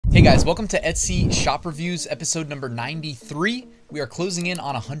Hey guys, welcome to Etsy Shop Reviews, episode number 93. We are closing in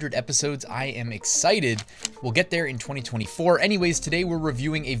on 100 episodes. I am excited. We'll get there in 2024. Anyways, today we're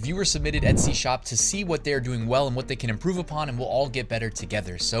reviewing a viewer-submitted Etsy shop to see what they're doing well and what they can improve upon, and we'll all get better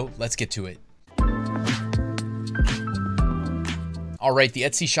together. So let's get to it. All right, the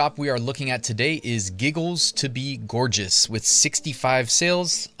Etsy shop we are looking at today is Giggles to Be Gorgeous with 65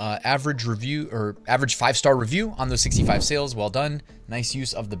 sales, average 5-star review on those 65 sales. Well done. Nice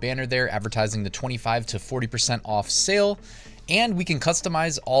use of the banner there, advertising the 25 to 40% off sale. And we can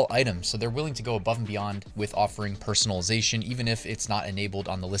customize all items. So they're willing to go above and beyond with offering personalization, even if it's not enabled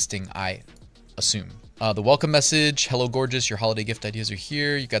on the listing, I assume. The welcome message, hello gorgeous, your holiday gift ideas are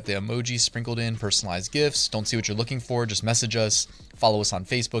here. You got the emojis sprinkled in, personalized gifts. Don't see what you're looking for, just message us. Follow us on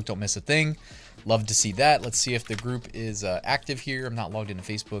Facebook, don't miss a thing. Love to see that. Let's see if the group is active here. I'm not logged into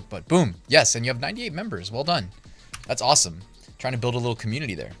Facebook, but boom. Yes, and you have 98 members, well done. That's awesome. Trying to build a little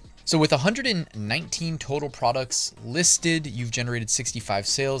community there. So with 119 total products listed, you've generated 65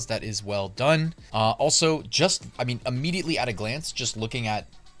 sales. That is well done. Also, immediately at a glance, just looking at,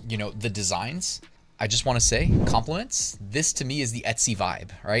 the designs, I just want to say compliments. This to me is the Etsy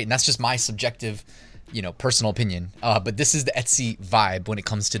vibe, right? And that's just my subjective, personal opinion. But this is the Etsy vibe when it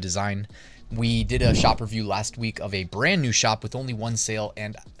comes to design. We did a shop review last week of a brand new shop with only one sale.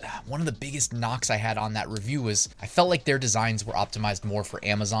 And one of the biggest knocks I had on that review was I felt like their designs were optimized more for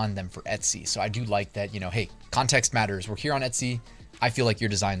Amazon than for Etsy. So I do like that, hey, context matters. We're here on Etsy. I feel like your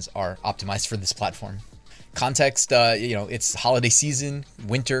designs are optimized for this platform. Context, it's holiday season,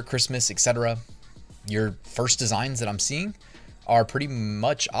 winter, Christmas, etc. Your first designs that I'm seeing are pretty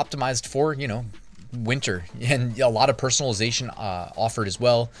much optimized for, winter, and a lot of personalization offered as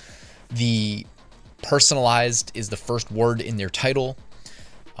well. The personalized is the first word in their title.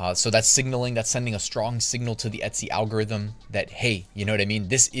 So that's signaling, that's sending a strong signal to the Etsy algorithm that, hey, you know what I mean?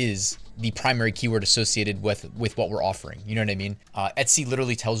 This is the primary keyword associated with what we're offering. You know what I mean? Etsy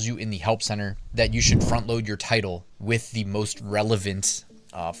literally tells you in the help center that you should front load your title with the most relevant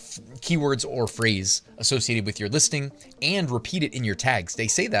keywords or phrase associated with your listing and repeat it in your tags. They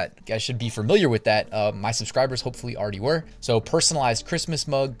say that. You guys should be familiar with that. My subscribers hopefully already were. So personalized Christmas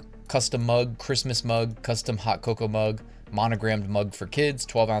mug, Christmas mug, custom hot cocoa mug, monogrammed mug for kids,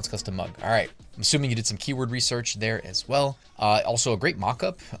 12-ounce custom mug. All right. I'm assuming you did some keyword research there as well. Also a great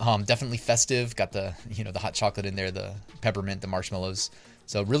mock-up. Definitely festive. Got the, the hot chocolate in there, the peppermint, the marshmallows.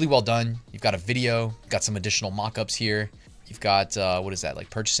 So really well done. You've got a video, got some additional mock-ups here. You've got, what is that, like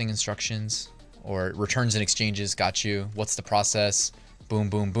purchasing instructions or returns and exchanges, got you. What's the process? Boom,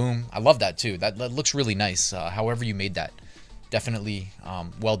 boom, boom. I love that too. That looks really nice, however you made that. Definitely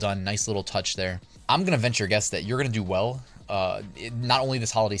well done. Nice little touch there. I'm going to venture a guess that you're going to do well, not only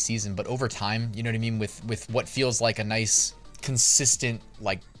this holiday season, but over time, you know what I mean? With what feels like a nice, consistent,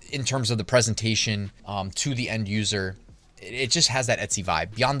 like in terms of the presentation to the end user. It just has that Etsy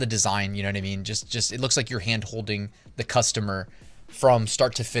vibe beyond the design. You know what I mean? Just it looks like you're hand holding the customer from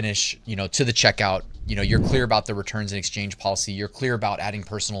start to finish, to the checkout. You're clear about the returns and exchange policy. You're clear about adding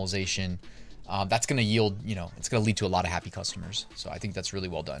personalization. That's going to yield, it's going to lead to a lot of happy customers. So I think that's really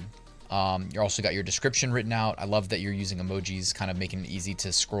well done. You also got your description written out. I love that you're using emojis, kind of making it easy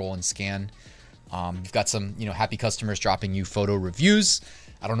to scroll and scan. You've got some, happy customers dropping you photo reviews.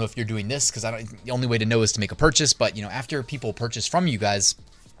 I don't know if you're doing this because the only way to know is to make a purchase. But, after people purchase from you guys,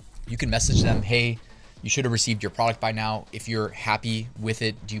 you can message them, hey, you should have received your product by now. If you're happy with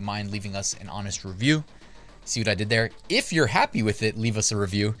it, do you mind leaving us an honest review? See what I did there? If you're happy with it, leave us a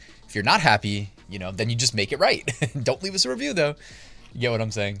review. If you're not happy, then you just make it right. Don't leave us a review though. You get what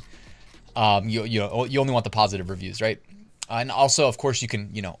I'm saying? You only want the positive reviews, right? And also, of course, you can,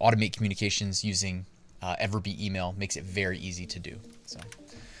 automate communications using Everbee email. Makes it very easy to do. So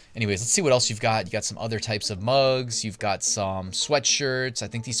anyways, let's see what else you've got. You got some other types of mugs. You've got some sweatshirts. I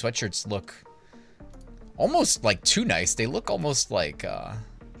think these sweatshirts look almost like too nice. They look almost like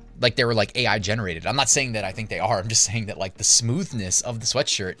they were like AI generated. I'm not saying that I think they are. I'm just saying that like the smoothness of the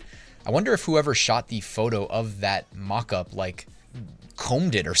sweatshirt. I wonder if whoever shot the photo of that mock-up like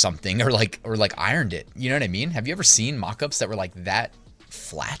combed it or something or like ironed it. You know what I mean? Have you ever seen mock-ups that were like that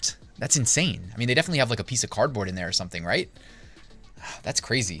flat? That's insane. I mean, they definitely have like a piece of cardboard in there or something, right? That's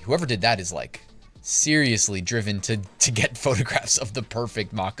crazy. Whoever did that is like seriously driven to get photographs of the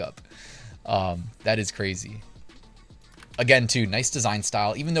perfect mock-up. That is crazy. Again, too, nice design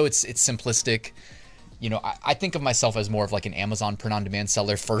style, even though it's simplistic. I think of myself as more of like an Amazon print-on-demand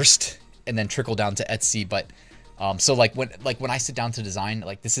seller first and then trickle down to Etsy. But so like when I sit down to design,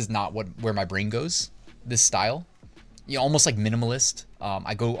 like this is not where my brain goes, this style, almost like minimalist.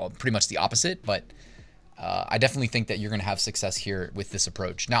 I go pretty much the opposite, but I definitely think that you're going to have success here with this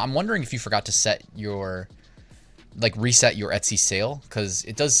approach. Now, I'm wondering if you forgot to set your, like, reset your Etsy sale, because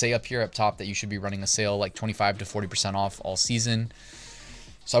it does say up here up top that you should be running a sale like 25 to 40% off all season.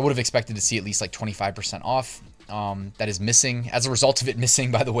 So I would have expected to see at least like 25% off. That is missing. As a result of it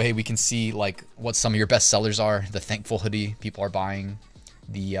missing, by the way, we can see like what some of your best sellers are. The Thankful hoodie, people are buying.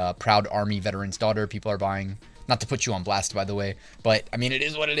 The Proud Army Veteran's Daughter, people are buying. Not to put you on blast, by the way, but I mean, it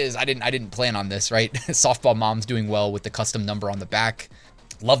is what it is. I didn't plan on this, right? Softball Mom's doing well with the custom number on the back.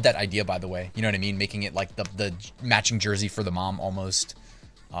 Love that idea, by the way. You know what I mean? Making it like the matching jersey for the mom almost.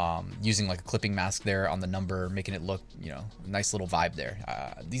 Using like a clipping mask there on the number, making it look, you know, nice little vibe there.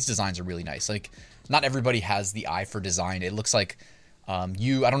 These designs are really nice. Like, not everybody has the eye for design. It looks like I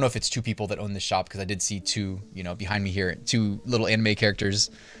don't know if it's two people that own this shop, because I did see two, you know, behind me here, two little anime characters.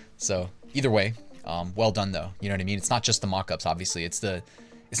 So either way, well done though. You know what I mean? It's not just the mock-ups, obviously. It's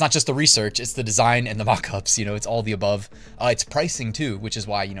not just the research, it's the design and the mock-ups, you know, it's all the above. It's pricing too, which is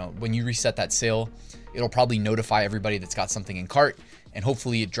why, you know, when you reset that sale, it'll probably notify everybody that's got something in cart, and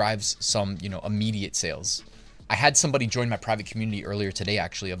hopefully it drives some, you know, immediate sales. I had somebody join my private community earlier today,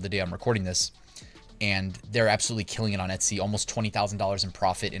 actually, of the day I'm recording this, and they're absolutely killing it on Etsy, almost $20,000 in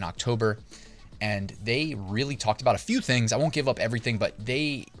profit in October. And they really talked about a few things. I won't give up everything, but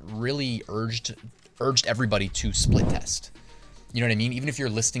they really urged everybody to split test. You know what I mean? Even if you're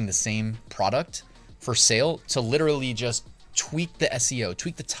listing the same product for sale, to literally just tweak the SEO,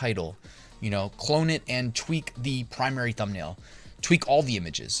 tweak the title, you know, clone it and tweak the primary thumbnail, tweak all the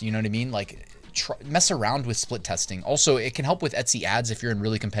images. You know what I mean? Like, mess around with split testing. Also, it can help with Etsy ads if you're in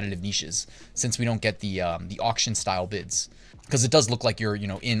really competitive niches, since we don't get the auction style bids, because it does look like you're, you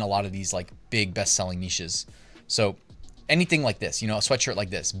know, in a lot of these like big best-selling niches. So anything like this, you know, a sweatshirt like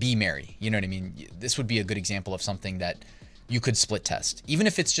this, Be Merry, you know what I mean? This would be a good example of something that you could split test, even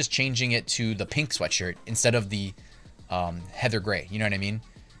if it's just changing it to the pink sweatshirt instead of the heather gray, you know what I mean?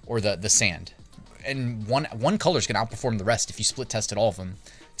 Or the sand. And one color is going to outperform the rest if you split tested all of them.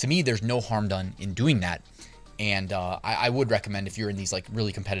 To me, there's no harm done in doing that. And I would recommend, if you're in these like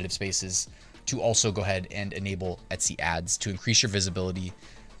really competitive spaces, to also go ahead and enable Etsy ads to increase your visibility.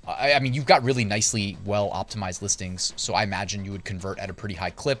 I mean, you've got really nicely well optimized listings, so I imagine you would convert at a pretty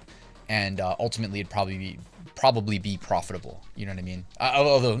high clip, and ultimately it'd probably be profitable. You know what I mean?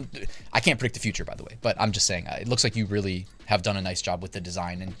 Although I can't predict the future, by the way, but I'm just saying it looks like you really have done a nice job with the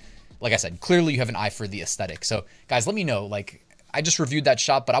design. And like I said, clearly you have an eye for the aesthetic. So guys, let me know. Like, I just reviewed that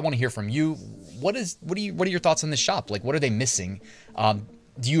shop, but I want to hear from you. What are your thoughts on this shop? Like, what are they missing?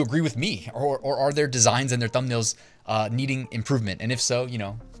 Do you agree with me, or are there designs and their thumbnails needing improvement? And if so, you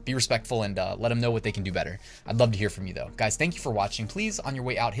know, be respectful and let them know what they can do better. I'd love to hear from you though. Guys, thank you for watching. Please, on your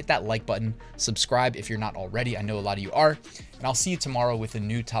way out, hit that like button, subscribe if you're not already. I know a lot of you are, and I'll see you tomorrow with a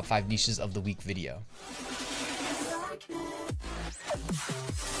new top 5 niches of the week video.